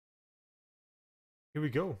Here we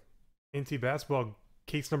go. NT basketball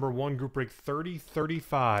case number 1, group break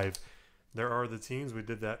 30-35. There are the teams. We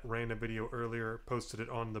did that random video earlier, posted it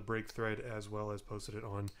on the break thread as well as posted it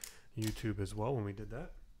on YouTube as well when we did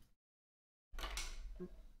that.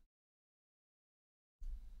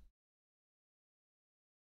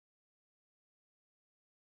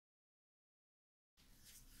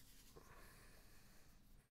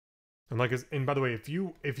 And by the way, if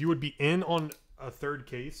you would be in on a third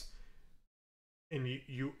case and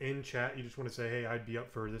you in chat, you just want to say, hey, I'd be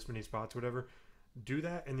up for this many spots, whatever, do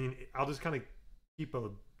that, and then I'll just kind of keep a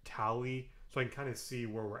tally so I can kind of see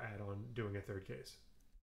where we're at on doing a third case.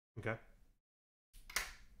 Okay.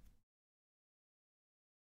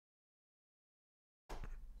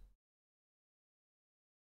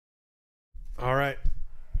 All right,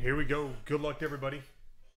 here we go. Good luck to everybody.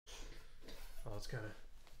 Oh, let's kind of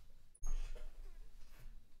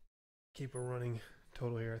keep a running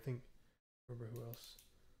total here. I think, remember who else?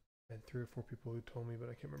 I had 3 or 4 people who told me, but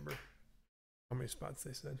I can't remember how many spots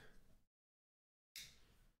they said.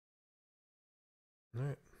 All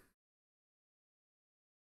right.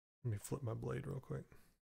 Let me flip my blade real quick.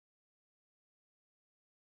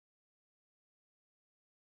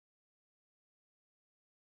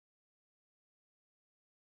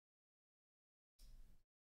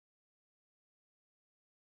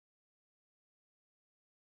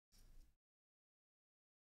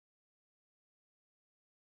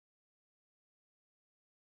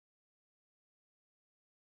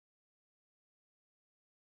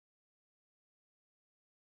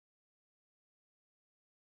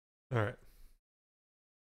 All right.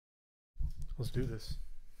 Let's do this.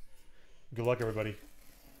 Good luck, everybody.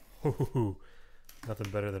 Ooh, nothing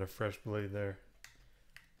better than a fresh blade there.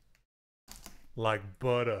 Like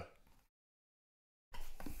butter.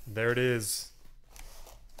 There it is.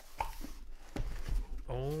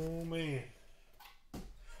 Oh, man.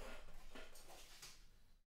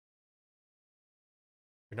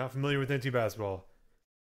 You're not familiar with NT basketball.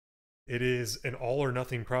 It is an all or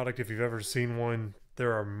nothing product if you've ever seen one.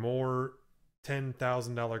 There are more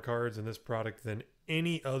 $10,000 cards in this product than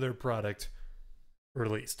any other product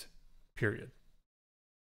released. Period.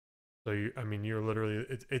 So you're literally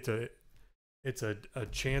it's a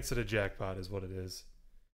chance at a jackpot is what it is.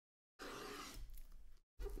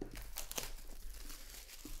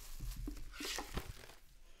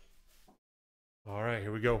 All right,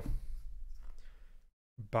 here we go.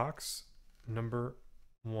 Box number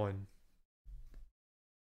 1.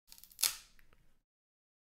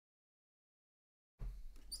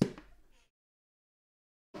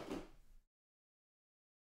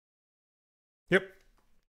 Yep.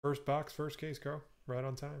 First box, first case, Carl. Right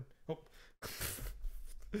on time. Oh.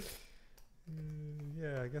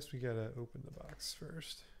 Yeah, I guess we gotta open the box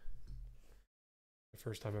first. The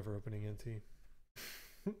first time ever opening NT.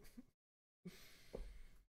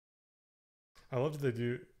 I love that they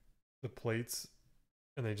do the plates,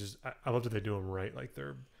 and I love that they do them right. Like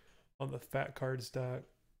they're on the fat card stock.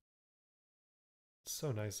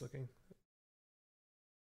 So nice looking.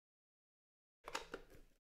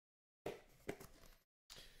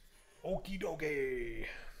 Okie dokie.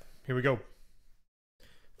 Here we go.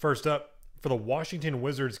 First up, for the Washington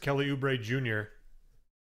Wizards, Kelly Oubre Jr.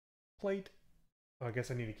 Plate. Oh, I guess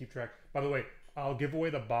I need to keep track. By the way, I'll give away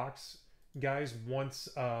the box, guys, once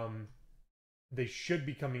they should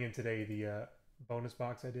be coming in today. The bonus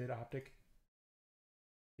box I did, Optic.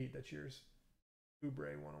 Pete, that's yours.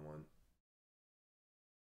 Oubre 101.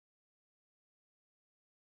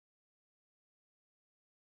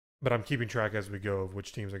 But I'm keeping track as we go of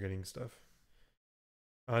which teams are getting stuff.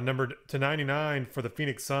 Numbered to 99 for the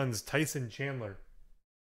Phoenix Suns, Tyson Chandler.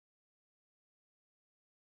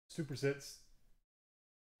 Super sits.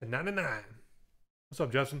 To 99. What's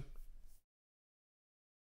up, Justin?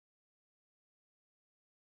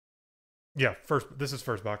 Yeah, this is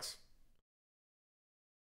first box.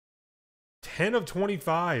 10 of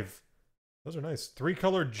 25. Those are nice.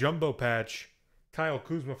 3-color jumbo patch. Kyle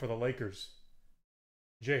Kuzma for the Lakers.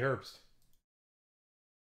 Jay Herbst.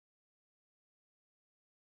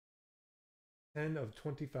 10 of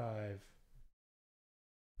 25.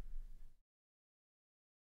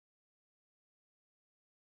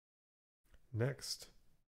 Next,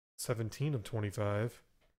 17 of 25.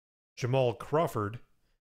 Jamal Crawford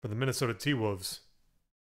for the Minnesota T-Wolves.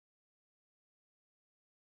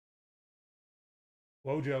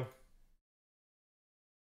 Wojo.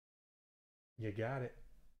 You got it.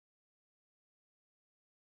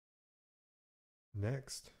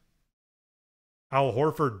 Next, Al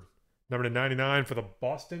Horford, number 99 for the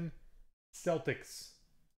Boston Celtics.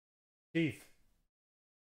 Keith,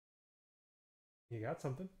 you got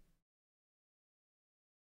something.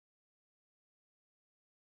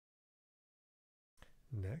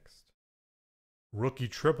 Next. Rookie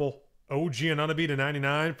triple. OG Anunoby to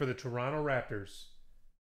 99 for the Toronto Raptors.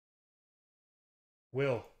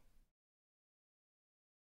 Will.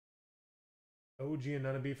 OG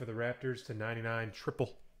Anunoby for the Raptors to 99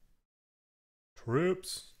 triple.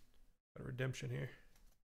 Troops. Got a redemption here.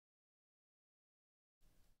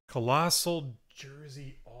 Colossal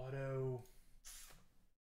jersey auto.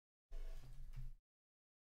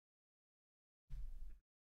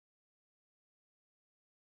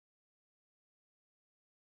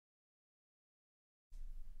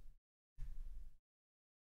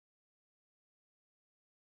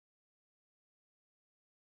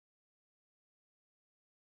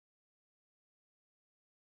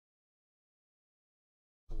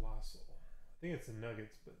 Colossal. I think it's the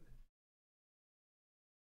Nuggets, but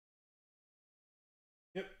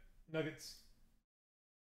yep, Nuggets.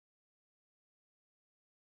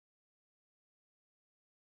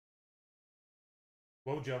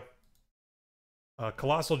 Wojo.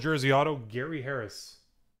 Colossal jersey auto, Gary Harris.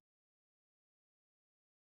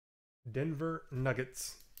 Denver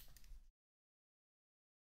Nuggets.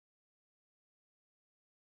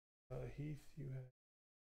 Heath, you have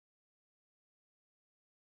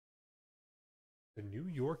the New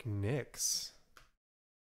York Knicks.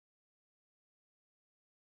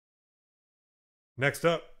 Next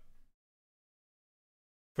up,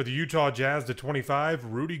 for the Utah Jazz to 25,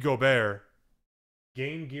 Rudy Gobert.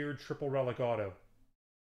 Game Gear Triple Relic Auto.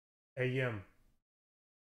 AM.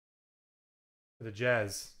 For the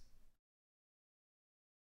Jazz.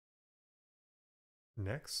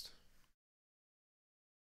 Next.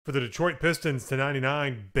 For the Detroit Pistons to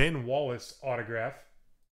 99, Ben Wallace autograph.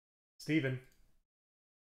 Steven.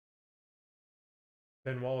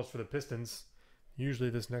 Ben Wallace for the Pistons. Usually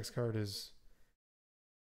this next card is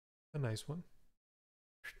a nice one.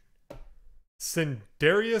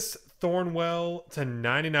 Sindarius Thornwell to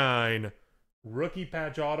 99. Rookie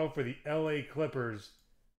patch auto for the LA Clippers.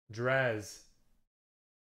 Draz.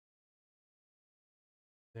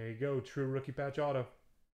 There you go. True rookie patch auto.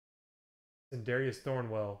 Sindarius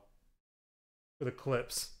Thornwell for the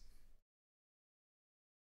Clips.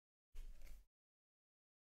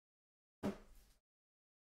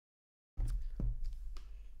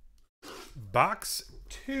 Box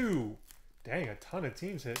 2. Dang, a ton of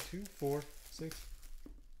teams hit. 2, 4, 6,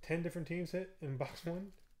 10 different teams hit in box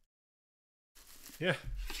 1. Yeah.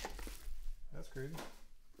 That's crazy.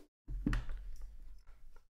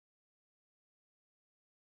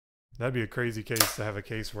 That'd be a crazy case to have a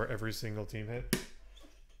case where every single team hit.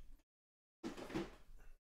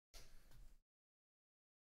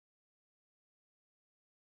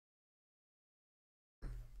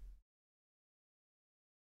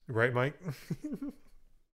 Right, Mike?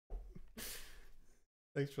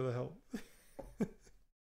 Thanks for the help. I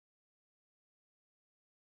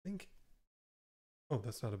think. Oh,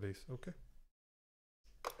 that's not a base. Okay.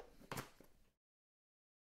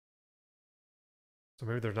 So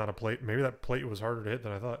maybe there's not a plate. Maybe that plate was harder to hit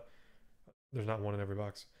than I thought. There's not one in every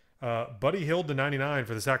box. Buddy Hield to 99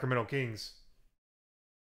 for the Sacramento Kings.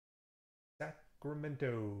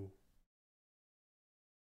 Sacramento.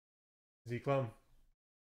 Z Clum.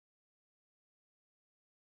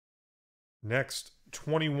 Next,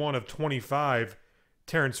 21 of 25,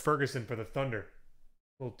 Terrence Ferguson for the Thunder.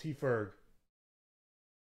 Little T-Ferg.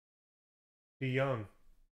 D. Young.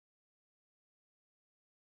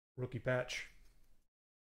 Rookie patch.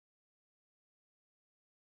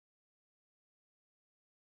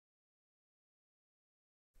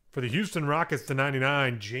 For the Houston Rockets to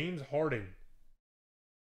 99, James Harden.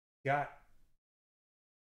 Got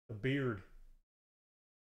the beard.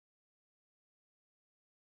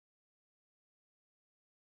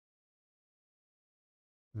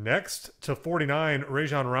 Next to 49,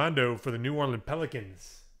 Rajon Rondo for the New Orleans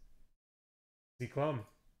Pelicans. Z Clum.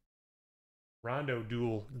 Rondo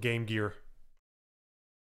dual Game Gear.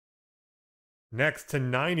 Next to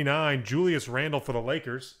 99, Julius Randle for the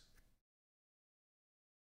Lakers.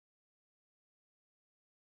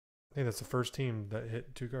 I think that's the first team that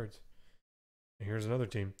hit 2 cards. And here's another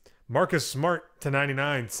team. Marcus Smart to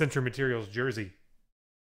 99, Century Materials jersey.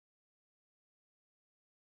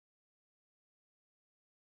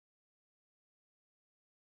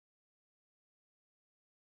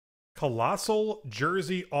 Colossal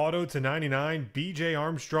jersey auto to 99, BJ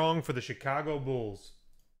Armstrong for the Chicago Bulls.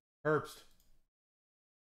 Herbst.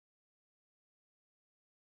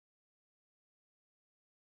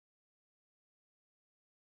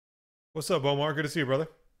 What's up, Omar? Good to see you, brother.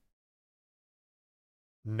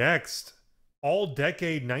 Next,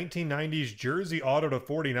 all-decade 1990s jersey auto to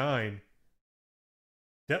 49.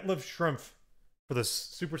 Detlef Schrempf for the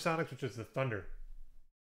Supersonics, which is the Thunder.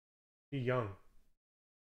 He young.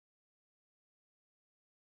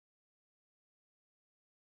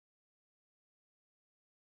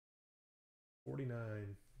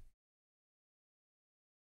 $49.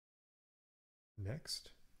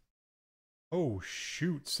 Next. Oh,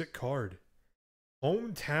 shoot. Sick card.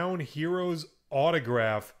 Hometown Heroes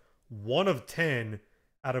autograph. 1 of 10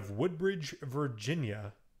 out of Woodbridge,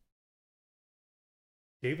 Virginia.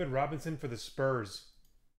 David Robinson for the Spurs.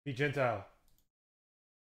 Be Gentile.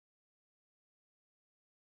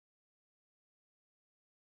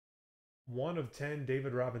 One of 10,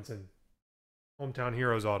 David Robinson. Hometown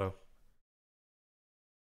Heroes auto.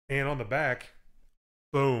 And on the back,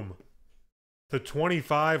 boom. The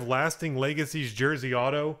 25 Lasting Legacies jersey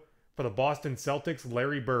auto for the Boston Celtics,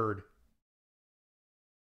 Larry Bird.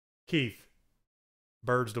 Keith.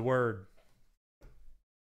 Bird's the word.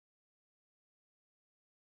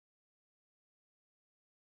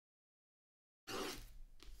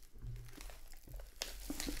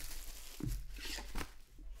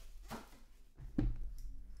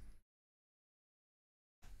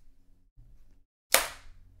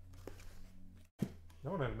 That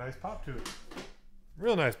one had a nice pop to it.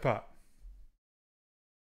 Real nice pop.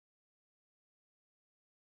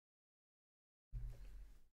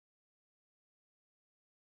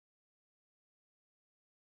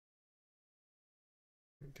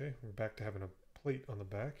 Okay, we're back to having a plate on the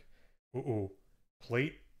back. Ooh,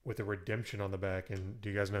 plate with a redemption on the back. And do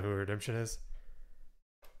you guys know who redemption is?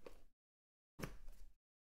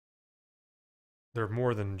 They're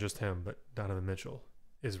more than just him, but Donovan Mitchell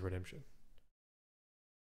is redemption.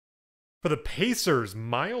 For the Pacers,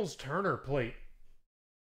 Miles Turner plate.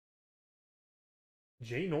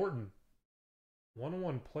 Jay Norton.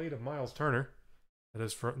 101 plate of Miles Turner.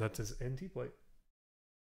 That's his NT plate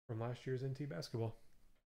from last year's NT basketball.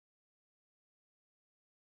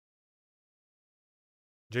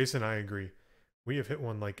 Jason, I agree. We have hit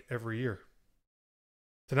one like every year.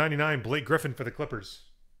 To 99, Blake Griffin for the Clippers.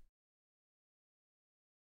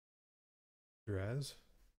 Draz.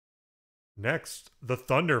 Next, the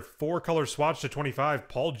Thunder, 4-color swatch to 25,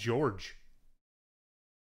 Paul George.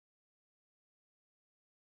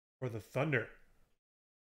 For the Thunder.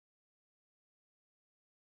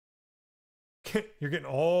 You're getting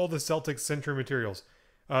all the Celtics Century materials.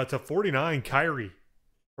 To 49, Kyrie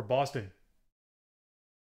for Boston.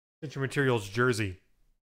 Century Materials jersey.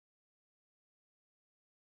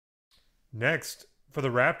 Next, for the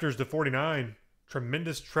Raptors to 49,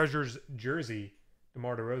 Tremendous Treasures jersey,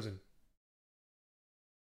 DeMar DeRozan.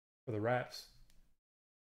 For the Raps.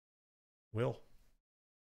 Will.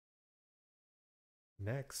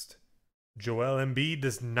 Next, Joel Embiid,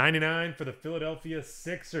 this 99 for the Philadelphia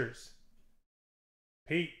Sixers.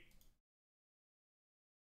 Pete.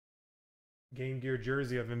 Game Gear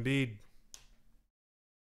jersey of Embiid.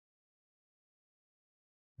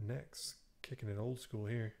 Next, kicking it old school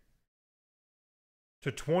here.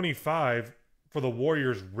 To 25 for the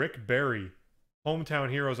Warriors, Rick Barry. Hometown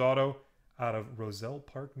Heroes auto out of Roselle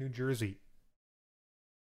Park, New Jersey.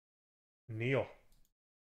 Neil.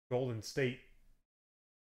 Golden State.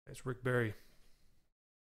 That's Rick Barry.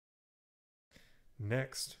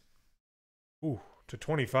 Next. Ooh, to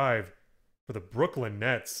 25 for the Brooklyn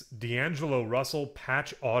Nets, D'Angelo Russell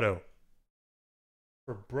patch auto.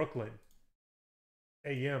 For Brooklyn.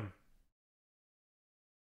 AM.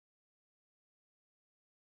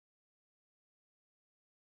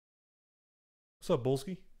 What's up,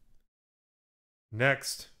 Bulski?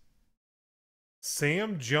 Next,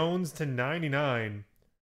 Sam Jones to 99.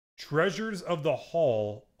 Treasures of the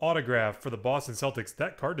Hall autograph for the Boston Celtics.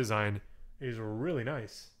 That card design is really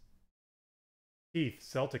nice. Keith,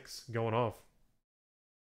 Celtics going off.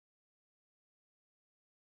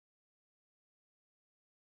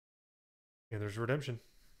 And there's redemption.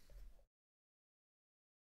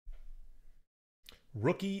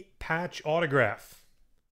 Rookie patch autograph.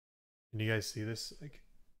 Can you guys see this? Like,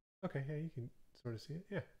 okay, yeah, you can sort of see it.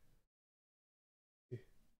 Yeah.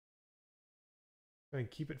 I mean,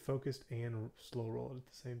 keep it focused and slow roll it at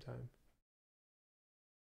the same time.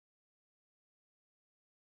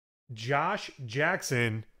 Josh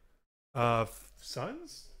Jackson,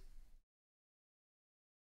 Suns?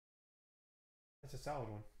 That's a solid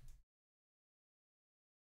one.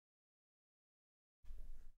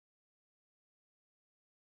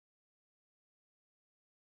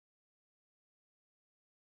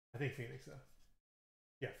 I think Phoenix, though.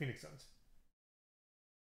 Yeah, Phoenix Suns.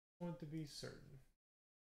 Want to be certain.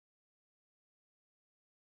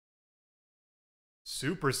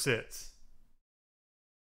 Super sits.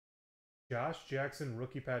 Josh Jackson,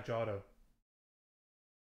 rookie patch auto.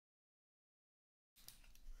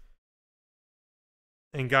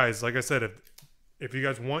 And guys, like I said, if you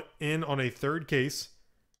guys want in on a third case,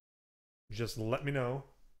 just let me know.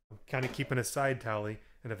 I'm kind of keeping a side tally,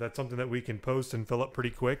 and if that's something that we can post and fill up pretty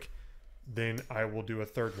quick, then I will do a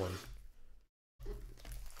third one.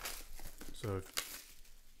 So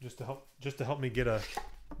just to help me get a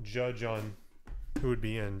judge on who would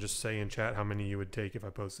be in, just say in chat how many you would take if I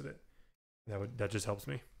posted it. That just helps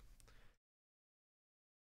me.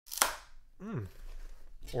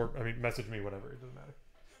 Or I mean, message me, whatever. It doesn't matter.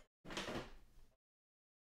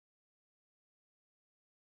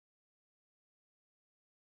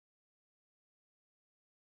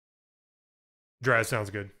 Dry sounds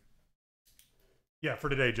good. Yeah, for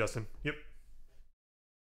today, Justin. Yep.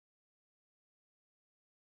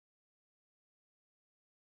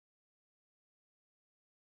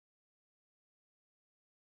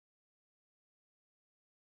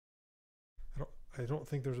 I don't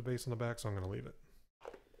think there's a base on the back, so I'm going to leave it.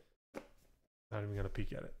 Not even going to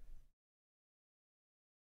peek at it.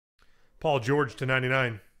 Paul George to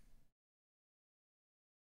 99.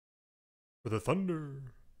 For the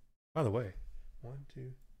Thunder. By the way, 1,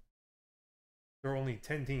 2. There are only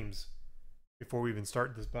 10 teams before we even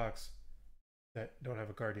start this box that don't have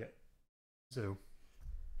a card yet. So,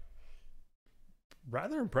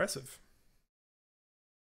 rather impressive.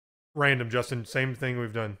 Random, Justin. Same thing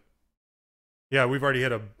we've done. Yeah, we've already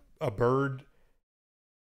hit a Bird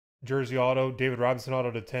jersey auto, David Robinson auto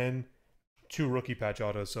to 10, 2 rookie patch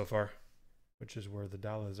autos so far, which is where the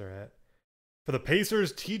dollars are at. For the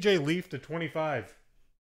Pacers, TJ Leaf to 25.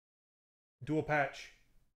 Dual patch.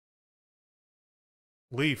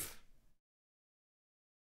 Leaf.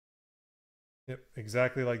 Yep,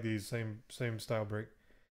 exactly like these. Same style break.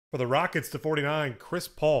 For the Rockets to 49, Chris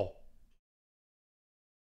Paul.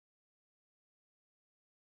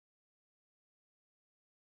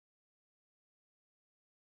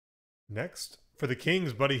 Next, for the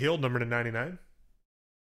Kings, Buddy Hield, number to 99.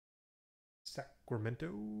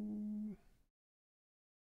 Sacramento.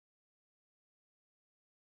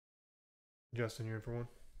 Justin, you're in for one.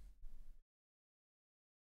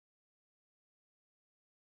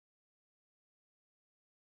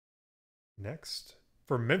 Next,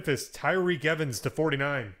 for Memphis, Tyreek Evans to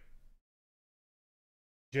 49.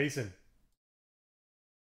 Jason.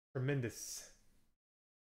 Tremendous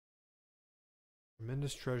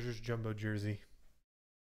Treasures jumbo jersey.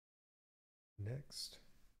 Next,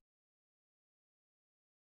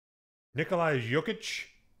 Nikolai Jokic,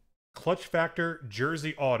 clutch factor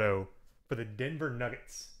jersey auto for the Denver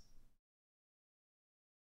Nuggets.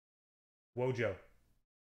 Wojo.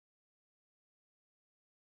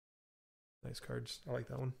 Nice cards. I like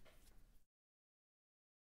that one.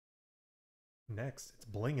 Next, it's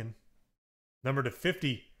blingin'. Number to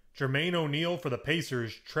 50, Jermaine O'Neal for the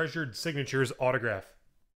Pacers, treasured signatures autograph.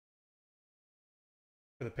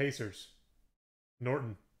 For the Pacers,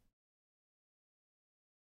 Norton.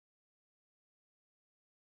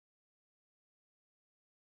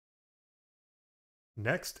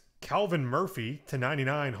 Next, Calvin Murphy to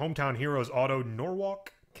 99, Hometown Heroes auto,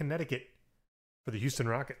 Norwalk, Connecticut for the Houston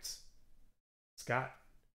Rockets. Scott.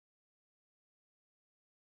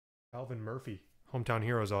 Calvin Murphy, Hometown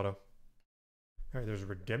Heroes auto. All right, there's a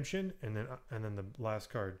redemption and then the last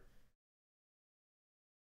card.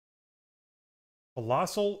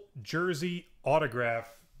 Colossal jersey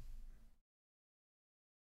autograph.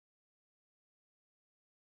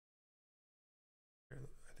 I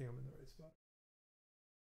think I'm in the right spot.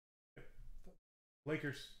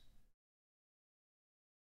 Lakers.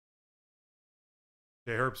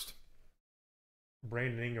 Jay Herbst.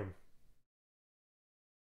 Brandon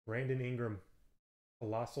Ingram.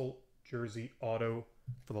 Colossal jersey auto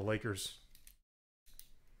for the Lakers.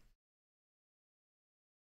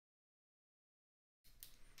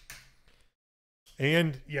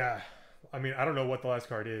 And yeah, I mean, I don't know what the last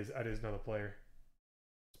card is. I just know the player.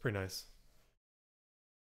 It's pretty nice.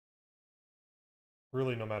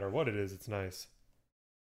 Really, no matter what it is, it's nice.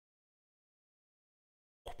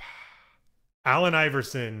 Allen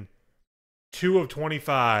Iverson, 2 of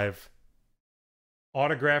 25.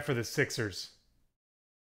 Autograph for the Sixers.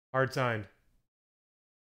 Hard signed.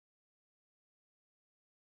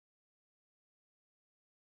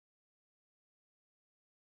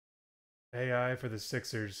 AI for the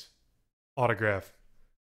Sixers. Autograph.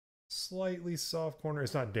 Slightly soft corner.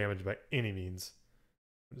 It's not damaged by any means.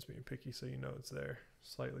 I'm just being picky so you know it's there.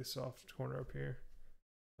 Slightly soft corner up here.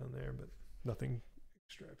 Down there, but nothing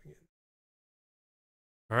extravagant.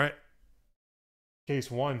 All right.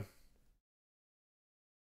 Case 1.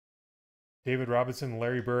 David Robinson,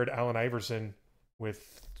 Larry Bird, Allen Iverson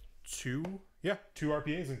with 2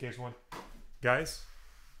 RPAs in case 1. Guys,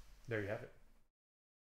 there you have it.